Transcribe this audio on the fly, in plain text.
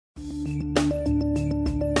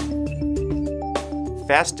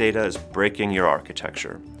fast data is breaking your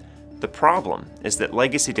architecture. The problem is that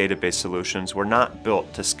legacy database solutions were not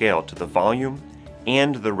built to scale to the volume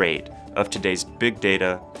and the rate of today's big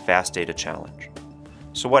data, fast data challenge.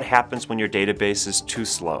 So what happens when your database is too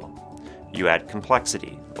slow? You add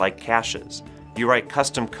complexity, like caches. You write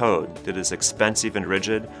custom code that is expensive and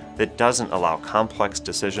rigid that doesn't allow complex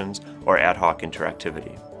decisions or ad hoc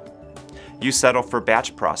interactivity. You settle for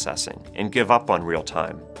batch processing and give up on real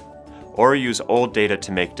time. Or use old data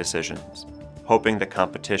to make decisions, hoping the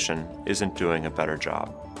competition isn't doing a better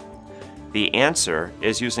job. The answer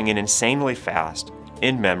is using an insanely fast,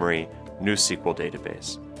 in-memory NewSQL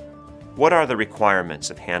database. What are the requirements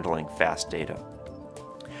of handling fast data?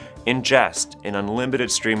 Ingest an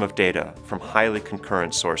unlimited stream of data from highly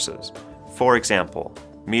concurrent sources. For example,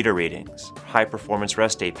 meter readings, high-performance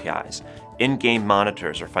REST APIs, in-game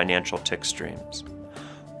monitors or financial tick streams.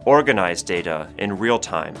 Organize data in real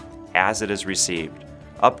time as it is received,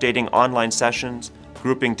 updating online sessions,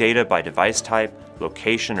 grouping data by device type,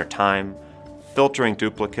 location or time, filtering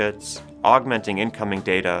duplicates, augmenting incoming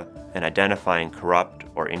data, and identifying corrupt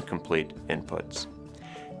or incomplete inputs.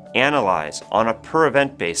 Analyze on a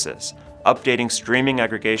per-event basis, updating streaming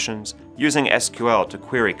aggregations, using SQL to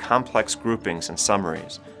query complex groupings and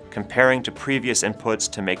summaries, comparing to previous inputs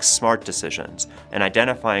to make smart decisions, and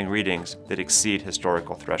identifying readings that exceed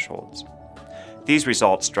historical thresholds. These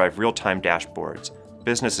results drive real-time dashboards,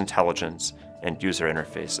 business intelligence, and user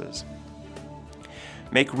interfaces.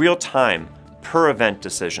 Make real-time, per-event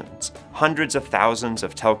decisions, hundreds of thousands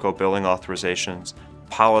of telco billing authorizations,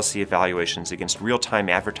 policy evaluations against real-time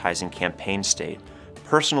advertising campaign state,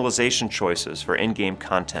 personalization choices for in-game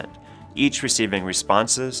content, each receiving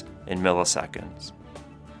responses in milliseconds.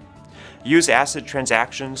 Use ACID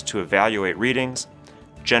transactions to evaluate readings,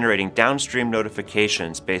 generating downstream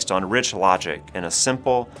notifications based on rich logic in a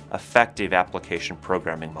simple, effective application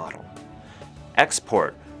programming model.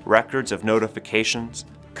 Export records of notifications,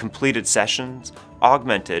 completed sessions,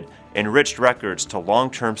 augmented, enriched records to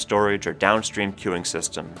long-term storage or downstream queuing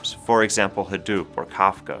systems, for example Hadoop or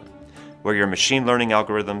Kafka, where your machine learning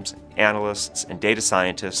algorithms, analysts, and data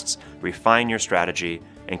scientists refine your strategy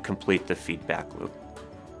and complete the feedback loop.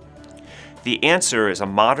 The answer is a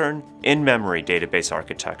modern, in-memory database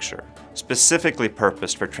architecture, specifically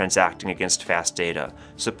purposed for transacting against fast data,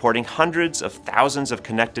 supporting hundreds of thousands of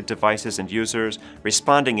connected devices and users,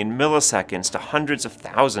 responding in milliseconds to hundreds of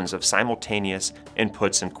thousands of simultaneous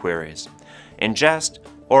inputs and queries. Ingest,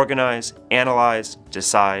 organize, analyze,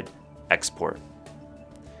 decide, export.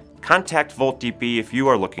 Contact VoltDB if you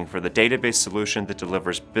are looking for the database solution that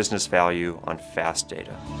delivers business value on fast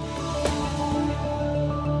data.